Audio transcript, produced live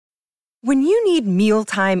When you need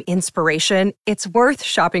mealtime inspiration, it's worth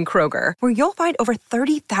shopping Kroger, where you'll find over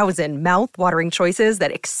 30,000 mouth-watering choices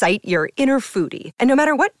that excite your inner foodie. And no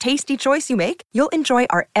matter what tasty choice you make, you'll enjoy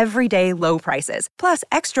our everyday low prices, plus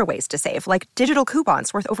extra ways to save, like digital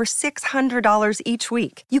coupons worth over $600 each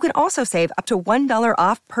week. You can also save up to $1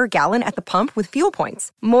 off per gallon at the pump with fuel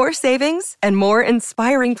points. More savings and more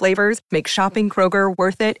inspiring flavors make shopping Kroger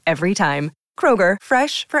worth it every time. Kroger,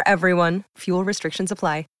 fresh for everyone. Fuel restrictions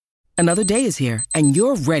apply. Another day is here, and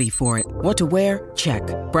you're ready for it. What to wear? Check.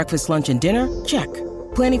 Breakfast, lunch, and dinner? Check.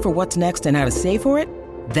 Planning for what's next and how to save for it?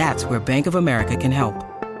 That's where Bank of America can help.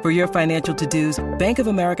 For your financial to-dos, Bank of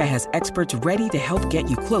America has experts ready to help get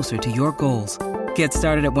you closer to your goals. Get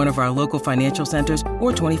started at one of our local financial centers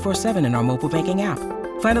or 24/7 in our mobile banking app.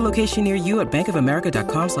 Find a location near you at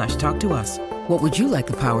bankofamerica.com/talktous. What would you like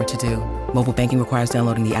the power to do? Mobile banking requires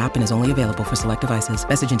downloading the app and is only available for select devices.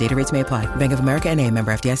 Message and data rates may apply. Bank of America N.A.,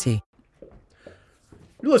 member FDIC.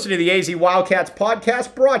 You're listening to the AZ Wildcats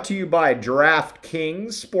podcast, brought to you by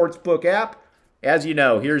DraftKings Sportsbook app. As you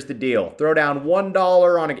know, here's the deal. Throw down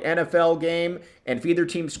 $1 on an NFL game, and if either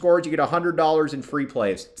team scores, you get $100 in free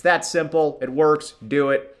plays. It's that simple. It works.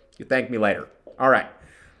 Do it. You thank me later. All right.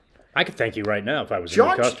 I could thank you right now if I was a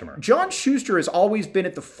new customer. John Schuster has always been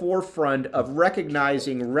at the forefront of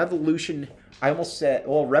recognizing revolutionary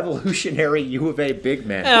U of A big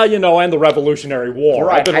men. And the Revolutionary War.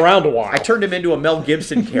 Right. I've been around a while. I turned him into a Mel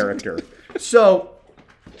Gibson character. So,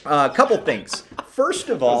 a couple things. First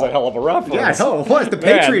of all... That was a hell of a reference. Yeah, no, it was. The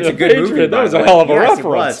Patriot's a good movie. That was a hell of a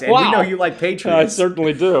reference. It was. And we know you like Patriots. I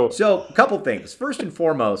certainly do. So, a couple things. First and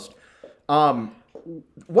foremost,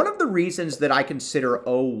 one of the reasons that I consider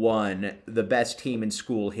 01 the best team in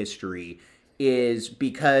school history is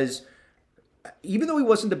because even though he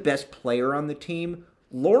wasn't the best player on the team,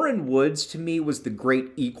 Loren Woods, to me, was the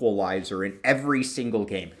great equalizer in every single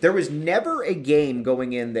game. There was never a game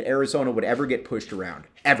going in that Arizona would ever get pushed around.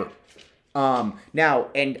 Ever. Now,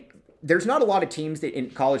 and there's not a lot of teams that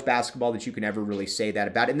in college basketball that you can ever really say that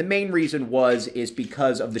about. And the main reason is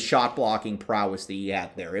because of the shot blocking prowess that he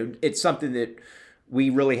had there. It's something that we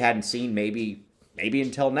really hadn't seen maybe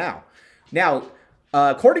until now. Now,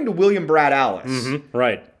 according to William Brad Alice,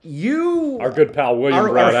 right. Our good pal William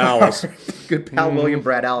Brad Alice. Good pal William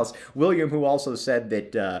Brad Alice. William, who also said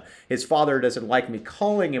that his father doesn't like me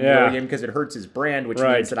calling him William because it hurts his brand, which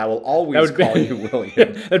means that I will always call you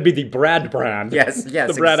William. That'd be the Brad brand. Yes,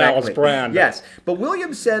 the Brad Alice brand. Yes, but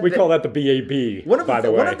William said we call that the BAB. By the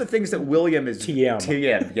way, one of the things that William is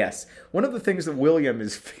TM. Yes, one of the things that William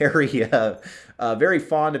is very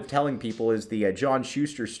fond of telling people is the John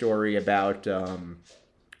Schuster story about.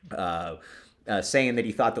 Saying that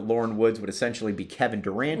he thought that Loren Woods would essentially be Kevin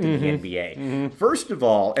Durant in the NBA. First of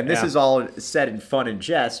all, and this is all said in fun and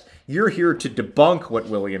jest, you're here to debunk what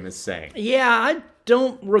William is saying. Yeah, I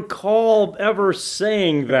don't recall ever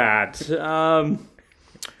saying that.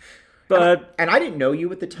 But and I didn't know you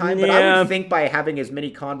at the time, but I would think by having as many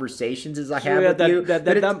conversations as I have with you,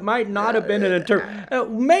 that might not have been an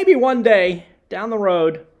maybe one day down the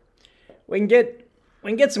road we can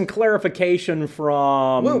get some clarification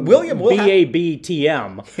from William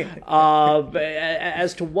BABTM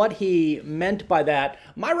as to what he meant by that.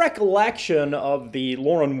 My recollection of the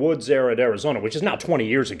Loren Woods era at Arizona, which is now 20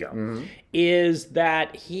 years ago, is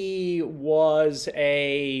that he was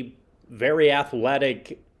a very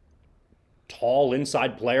athletic, tall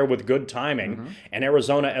inside player with good timing, and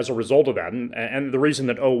Arizona, as a result of that, and the reason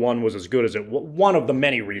that 01 was as good as one of the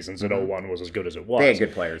many reasons that 01 was as good as it was. They had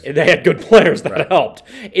good players. They had good players that helped,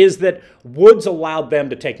 is that Woods allowed them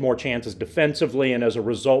to take more chances defensively, and as a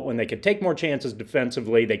result, when they could take more chances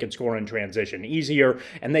defensively, they could score in transition easier,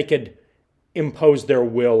 and they could impose their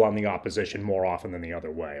will on the opposition more often than the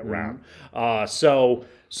other way around. But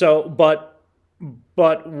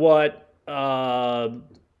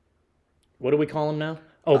what do we call him now?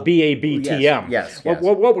 BABTM. Yes. What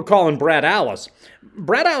we're calling Brad Alice.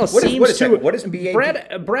 Brad Alice what is BAB?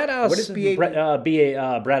 Brad Alice. What is BAB?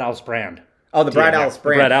 Brad Alice brand. Oh, the Brad Alice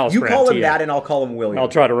brand. Brad Alice you brand, call him that, and I'll call him William. I'll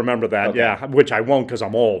try to remember that, which I won't because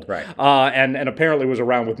I'm old. Right. And apparently was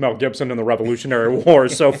around with Mel Gibson in the Revolutionary War,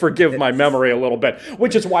 so forgive my memory a little bit,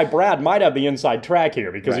 which is why Brad might have the inside track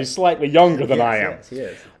here, because he's slightly younger than I am. Yes, he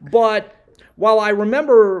is. But while I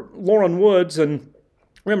remember Loren Woods and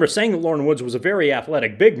remember saying that Loren Woods was a very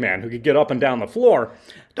athletic big man who could get up and down the floor,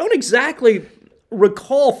 don't exactly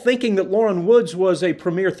recall thinking that Loren Woods was a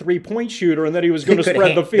premier three-point shooter and that he was going to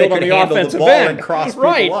spread the field on the offensive end.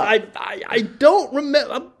 Right. I don't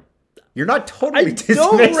remember. You're not totally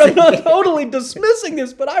dismissing I'm not totally dismissing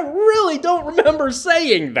this, but I really don't remember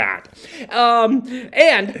saying that.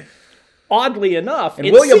 And oddly enough, and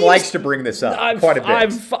William likes to bring this up quite a bit.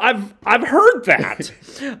 I've heard that,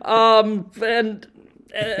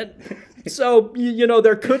 and so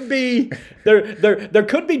there could be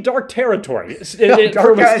dark territory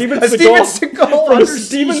from a Steven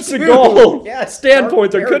Seagal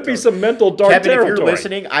standpoint. There could be some mental dark Kevin, territory. if you're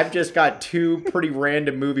listening, I've just got 2 pretty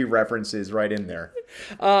random movie references right in there.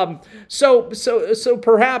 So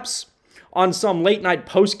perhaps on some late night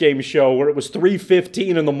post game show where it was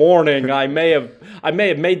 3:15 in the morning, I may have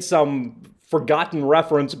made some forgotten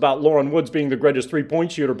reference about Loren Woods being the greatest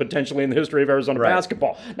three-point shooter potentially in the history of Arizona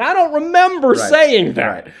basketball. Now, I don't remember saying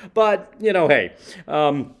that, but, hey,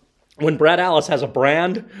 when Brad Allis has a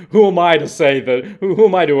brand, who am I to say that, who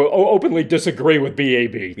am I to openly disagree with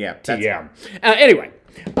BAB? Yeah, TM. Anyway,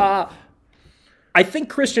 I think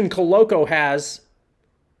Christian Koloko has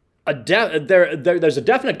there's a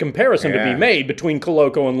definite comparison to be made between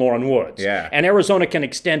Koloko and Loren Woods. Yeah. And Arizona can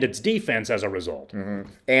extend its defense as a result.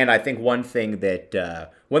 Mm-hmm. And I think one thing that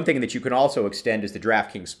you can also extend is the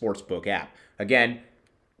DraftKings Sportsbook app. Again,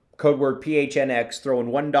 code word PHNX, throw in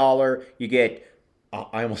 $1, you get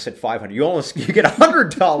I almost said $500. You get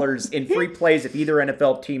 $100 in free plays if either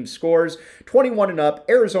NFL team scores. 21 and up,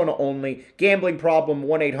 Arizona only. Gambling problem,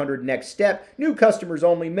 1-800-NEXT-STEP. New customers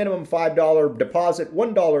only. Minimum $5 deposit,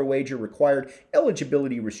 $1 wager required.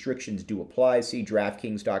 Eligibility restrictions do apply. See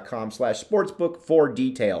DraftKings.com/sportsbook for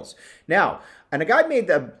details. Now, and a guy made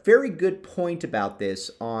a very good point about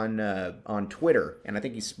this on Twitter, and I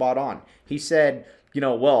think he's spot on. He said, can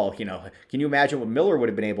you imagine what Miller would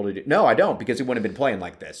have been able to do? No, I don't, because he wouldn't have been playing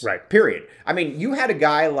like this. Right. Period. I mean, you had a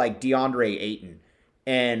guy like DeAndre Ayton,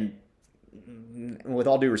 and with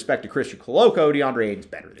all due respect to Christian Koloko, DeAndre Ayton's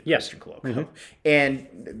better than Christian Koloko. Mm-hmm.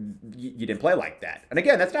 And you didn't play like that. And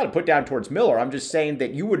again, that's not a put down towards Miller. I'm just saying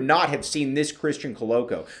that you would not have seen this Christian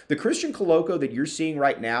Koloko. The Christian Koloko that you're seeing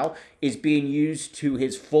right now is being used to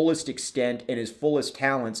his fullest extent and his fullest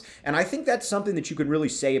talents. And I think that's something that you can really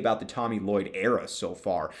say about the Tommy Lloyd era so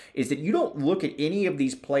far, is that you don't look at any of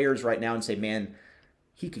these players right now and say, man,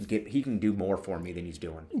 he can do more for me than he's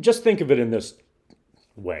doing. Just think of it in this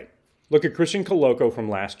way. Look at Christian Koloko from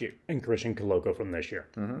last year and Christian Koloko from this year.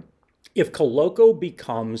 Mm-hmm. If Koloko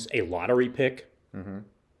becomes a lottery pick, mm-hmm.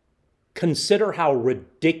 consider how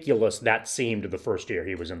ridiculous that seemed the first year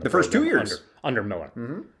he was in the first 2 years under Miller.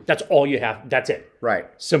 Mm-hmm. That's all you have. That's it. Right.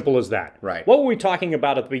 Simple as that. Right. What were we talking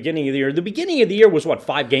about at the beginning of the year? The beginning of the year was,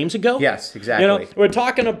 5 games ago? Yes, exactly. We're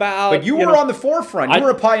talking about... But you were on the forefront. You were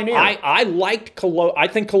a pioneer. I liked Koloko. I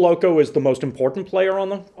think Koloko is the most important player on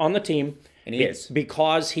the team. And he is.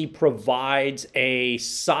 Because he provides a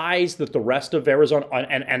size that the rest of Arizona,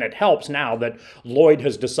 and it helps now that Lloyd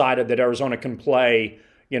has decided that Arizona can play,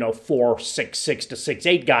 4, 6, 6 to 6,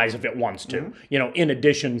 8 guys if it wants to, mm-hmm. In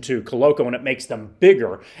addition to Koloko, and it makes them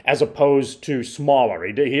bigger as opposed to smaller.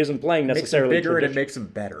 He isn't playing necessarily. It makes them bigger and it makes them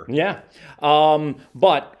better. Yeah.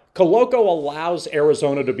 But Koloko allows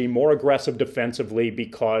Arizona to be more aggressive defensively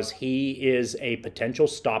because he is a potential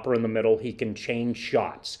stopper in the middle. He can change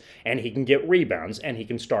shots, and he can get rebounds, and he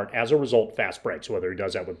can start, as a result, fast breaks, whether he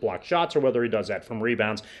does that with blocked shots or whether he does that from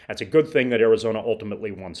rebounds. That's a good thing that Arizona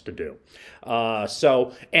ultimately wants to do.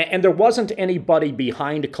 And there wasn't anybody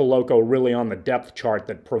behind Koloko really on the depth chart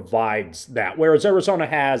that provides that, whereas Arizona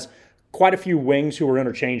has quite a few wings who are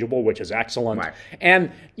interchangeable, which is excellent. Right.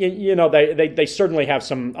 And, they certainly have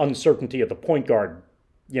some uncertainty at the point guard,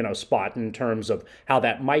 spot in terms of how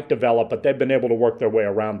that might develop, but they've been able to work their way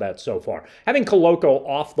around that so far. Having Koloko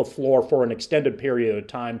off the floor for an extended period of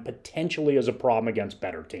time potentially is a problem against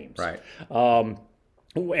better teams. Right.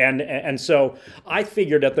 And so I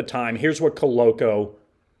figured at the time, here's what Koloko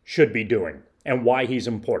should be doing and why he's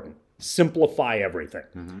important. Simplify everything.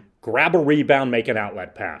 Mm-hmm. Grab a rebound, make an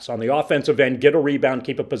outlet pass. On the offensive end, get a rebound,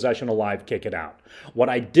 keep a possession alive, kick it out. What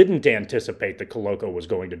I didn't anticipate that Koloko was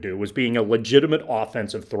going to do was being a legitimate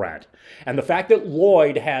offensive threat. And the fact that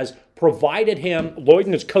Lloyd has provided him, Lloyd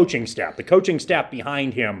and his coaching staff, the coaching staff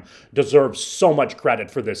behind him deserves so much credit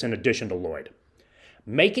for this in addition to Lloyd.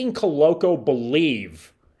 Making Koloko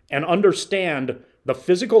believe and understand the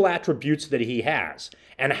physical attributes that he has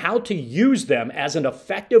and how to use them as an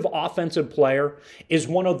effective offensive player is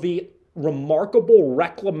one of the remarkable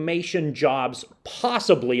reclamation jobs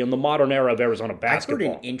possibly in the modern era of Arizona basketball.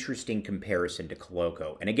 I've heard an interesting comparison to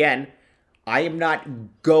Koloko. And again, I am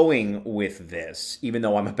not going with this, even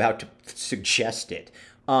though I'm about to suggest it,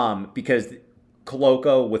 because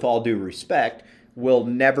Koloko, with all due respect, will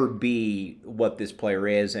never be what this player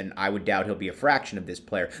is, and I would doubt he'll be a fraction of this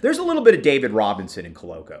player. There's a little bit of David Robinson in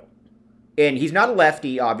Koloko. And he's not a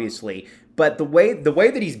lefty, obviously, but the way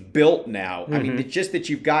that he's built now, mm-hmm. I mean, it's just that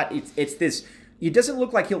you've got, it's this it doesn't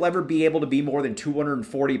look like he'll ever be able to be more than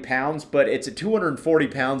 240 pounds, but it's at 240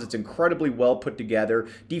 pounds. It's incredibly well put together.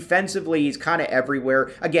 Defensively, he's kind of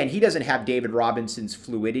everywhere. Again, he doesn't have David Robinson's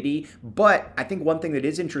fluidity, but I think one thing that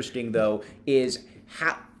is interesting, though, is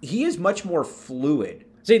how he is much more fluid.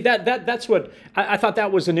 See, that's what I thought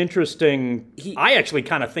that was an interesting. I actually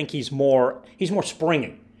kind of think he's more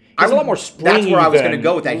springy. He's a lot more springy. That's where I was going to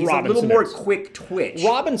go with that. He's Robinson a little more is. quick twitch.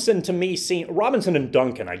 Robinson, to me, Robinson and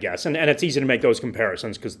Duncan, I guess, and it's easy to make those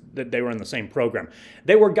comparisons because they were in the same program.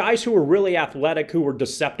 They were guys who were really athletic, who were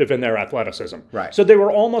deceptive in their athleticism. Right. So they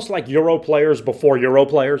were almost like Euro players before Euro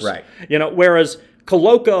players. Right. Whereas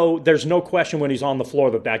Koloko, there's no question when he's on the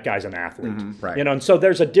floor that guy's an athlete. Right. And so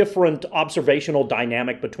there's a different observational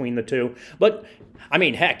dynamic between the two. But I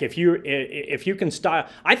mean, heck, if you can style,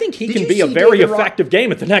 I think he can be a very effective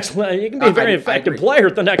game at the next level. He can be a very effective player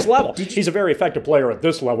at the next level. He's a very effective player at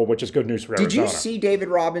this level, which is good news for Arizona. Did you see David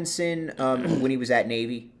Robinson when he was at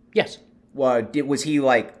Navy? Yes. Was he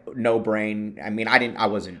like no brain? I mean, I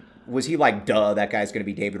wasn't. Was he like, duh, that guy's going to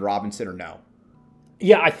be David Robinson, or no?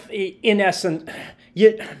 Yeah, in essence,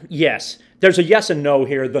 yes. There's a yes and no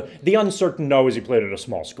here. The uncertain no is he played at a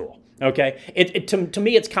small school. Okay? To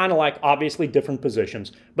me, it's kind of like obviously different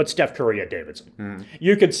positions, but Steph Curry at Davidson.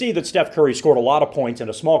 You could see that Steph Curry scored a lot of points in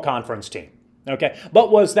a small conference team. Okay?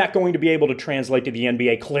 But was that going to be able to translate to the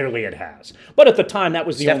NBA? Clearly it has. But at the time, that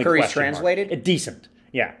was the only question. Steph Curry's translated? Decent.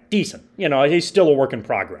 Yeah, decent. He's still a work in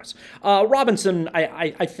progress. Robinson,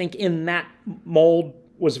 I think in that mold,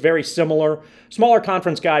 was very similar. Smaller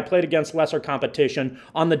conference guy, played against lesser competition.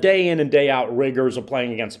 On the day in and day out rigors of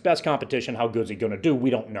playing against best competition, how good is he going to do?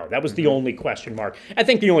 We don't know. That was the only question mark. I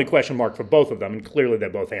think the only question mark for both of them, and clearly they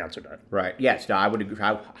both answered it. Right. Yes, no, I would agree.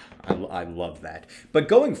 I love that. But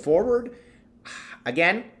going forward,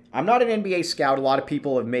 again, I'm not an NBA scout. A lot of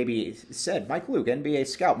people have maybe said, Mike Luke, NBA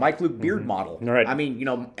scout, Mike Luke beard model. Right. I mean,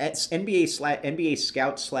 it's NBA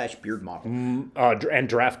scout / beard model. And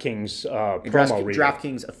DraftKings promo reader.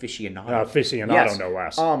 DraftKings aficionado. Aficionado, yes. No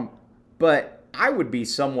less. But I would be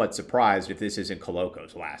somewhat surprised if this isn't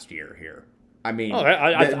Koloko's last year here. I mean,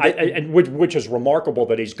 which is remarkable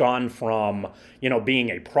that he's gone from being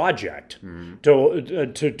a project to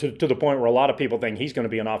the point where a lot of people think he's going to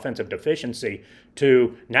be an offensive deficiency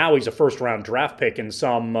to now he's a first-round draft pick in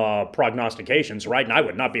some prognostications, right? And I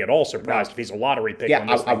would not be at all surprised if he's a lottery pick. Yeah,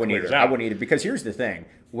 I wouldn't either. I wouldn't either, because here's the thing: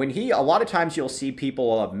 a lot of times you'll see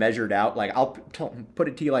people measured out. Like I'll put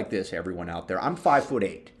it to you like this, everyone out there: I'm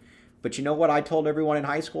 5'8", but you know what I told everyone in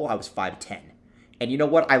high school? I was 5'10". And you know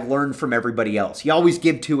what? I learned from everybody else. You always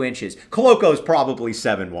give 2 inches. Koloko's probably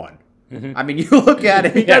 7'1". I mean, you look at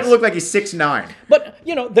it, he doesn't look like he's 6'9". But,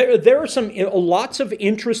 there are some lots of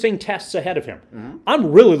interesting tests ahead of him.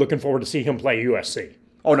 I'm really looking forward to see him play USC.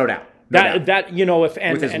 Oh, no doubt. With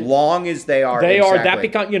as long as they are, that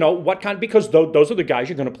become what kind, because those are the guys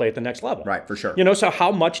you're going to play at the next level. Right, for sure. So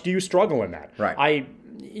how much do you struggle in that? Right.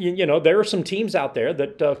 There are some teams out there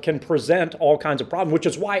that can present all kinds of problems, which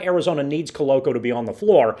is why Arizona needs Koloko to be on the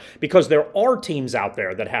floor, because there are teams out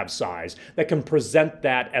there that have size that can present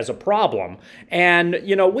that as a problem. And,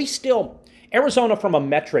 Arizona from a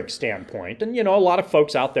metric standpoint, and a lot of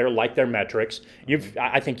folks out there like their metrics.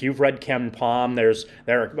 I think you've read Ken Palm. There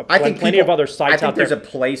are plenty of other sites out there. I think there's a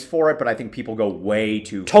place for it, but I think people go way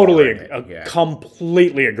too totally far.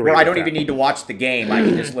 Completely agree. Where I don't even need to watch the game. I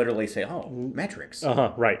can just literally say, "Oh, metrics."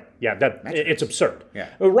 Right. Yeah. It's absurd. Yeah.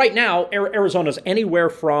 Right now, Arizona's anywhere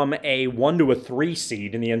from a 1 to a 3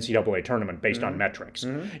 seed in the NCAA tournament based on metrics.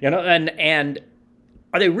 And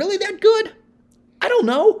are they really that good? I don't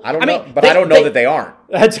know. I don't know that they aren't.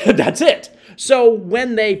 That's it. So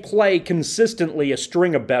when they play consistently a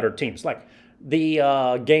string of better teams, like the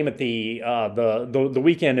game at the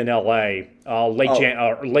weekend in LA,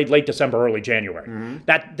 late December, early January,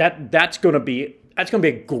 that's going to be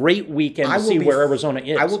a great weekend to see where Arizona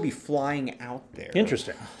is. I will be flying out there.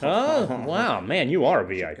 Interesting. Oh, wow, man, you are a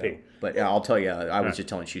VIP. But I'll tell you, I was just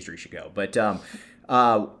telling Schuster you should go. But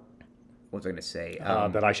what was I going to say?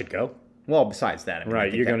 That I should go? Well, besides that,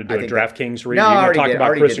 you're going to do a DraftKings read. No, you're going to talk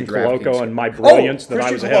about Christian Koloko and my brilliance that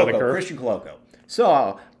I was ahead of the curve. Christian Koloko.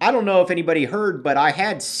 So I don't know if anybody heard, but I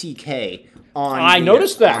had CK on. I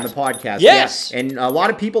noticed that on the podcast. Yes, yeah. And a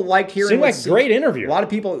lot of people liked hearing. Seemed like a great interview. A lot of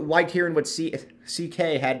people liked hearing what CK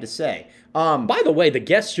had to say. By the way, the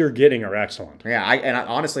guests you're getting are excellent. Yeah,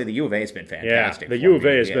 honestly, the U of A has been fantastic. Yeah, the U of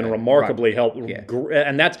A has been remarkably helpful,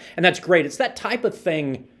 and that's great. It's that type of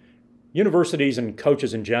thing. Universities and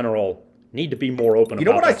coaches in general need to be more open about that. You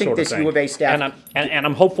know what I think this U of A staff... And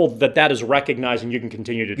I'm hopeful that is recognized and you can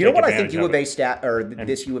continue to take advantage of it. You know what I think U of A staff, or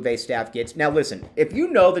this U of A staff gets? Now listen, if you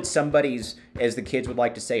know that somebody's, as the kids would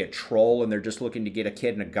like to say, a troll, and they're just looking to get a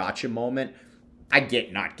kid in a gotcha moment, I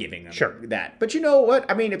get not giving them that. But you know what?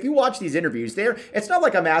 I mean, if you watch these interviews there, it's not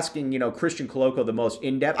like I'm asking, Christian Coloco the most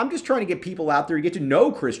in-depth. I'm just trying to get people out there to get to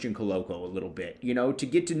know Christian Coloco a little bit, to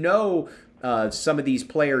get to know some of these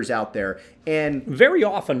players out there. And very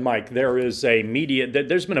often, Mike, there's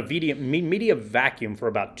been a media vacuum for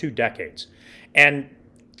about 2 decades. And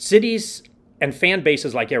cities and fan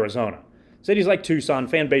bases like Arizona, cities like Tucson,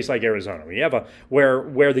 fan base like Arizona, we have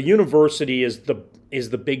where the university is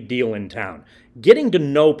the big deal in town. Getting to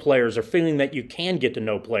know players or feeling that you can get to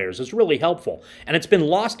know players is really helpful. And it's been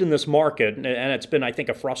lost in this market, and it's been, I think,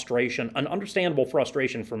 an understandable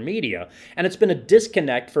frustration for media, and it's been a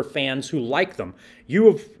disconnect for fans who like them.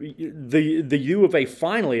 The U of A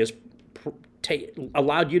finally has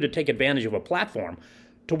allowed you to take advantage of a platform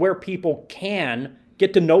to where people can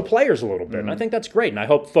get to know players a little bit. And I think that's great, and I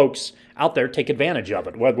hope folks out there take advantage of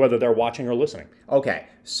it, whether they're watching or listening. Okay,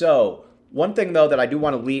 so... one thing, though, that I do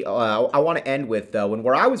want to I want to end with, though, and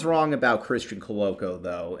where I was wrong about Christian Coloco,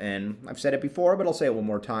 though, and I've said it before, but I'll say it one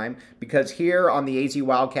more time, because here on the AZ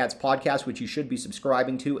Wildcats podcast, which you should be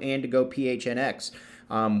subscribing to, and to go PHNX,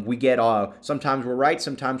 we get, sometimes we're right,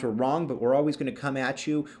 sometimes we're wrong, but we're always going to come at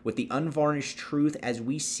you with the unvarnished truth as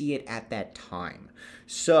we see it at that time.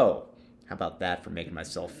 So, how about that for making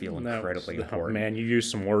myself feel incredibly important? Oh, man, you used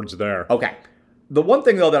some words there. Okay. The one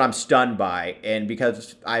thing, though, that I'm stunned by, and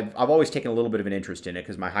because I've always taken a little bit of an interest in it,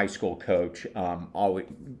 because my high school coach always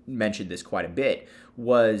mentioned this quite a bit,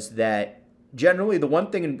 was that generally the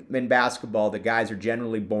one thing in basketball that guys are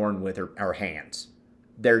generally born with are hands.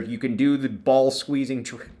 You can do the ball squeezing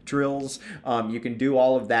drills, you can do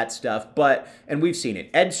all of that stuff, and we've seen it.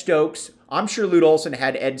 Ed Stokes, I'm sure Lute Olson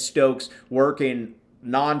had Ed Stokes working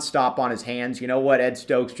nonstop on his hands. You know what? Ed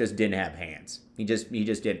Stokes just didn't have hands. He just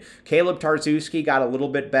didn't. Caleb Tarczewski got a little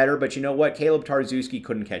bit better, but you know what? Caleb Tarczewski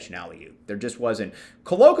couldn't catch an alley-oop. There just wasn't.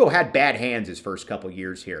 Coloco had bad hands his first couple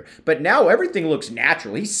years here, but now everything looks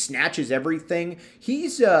natural. He snatches everything.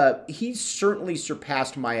 He's certainly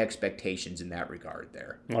surpassed my expectations in that regard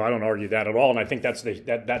there. Well, I don't argue that at all, and I think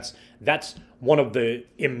that's one of the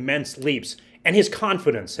immense leaps. And his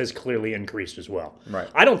confidence has clearly increased as well. Right.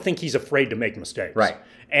 I don't think he's afraid to make mistakes. Right.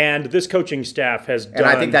 And this coaching staff has done... And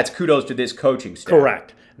I think that's kudos to this coaching staff.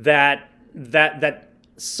 Correct. That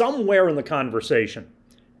somewhere in the conversation,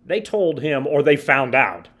 they told him, or they found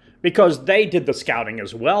out, because they did the scouting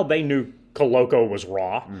as well. They knew Coloco was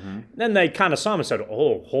raw. Mm-hmm. Then they kind of saw him and said,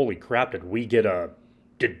 oh, holy crap, did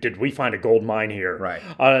we find a gold mine here? Right.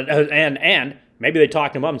 And maybe they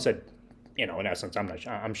talked him up and said, in essence,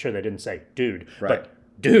 I'm sure they didn't say, dude, right. But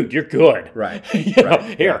dude, you're good. Right.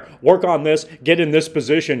 Here, work on this, get in this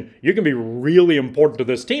position. You can be really important to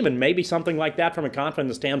this team, and maybe something like that from a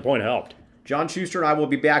confidence standpoint helped. John Schuster and I will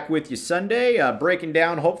be back with you Sunday, breaking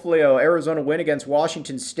down, hopefully, an Arizona win against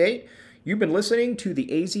Washington State. You've been listening to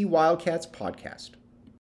the AZ Wildcats podcast.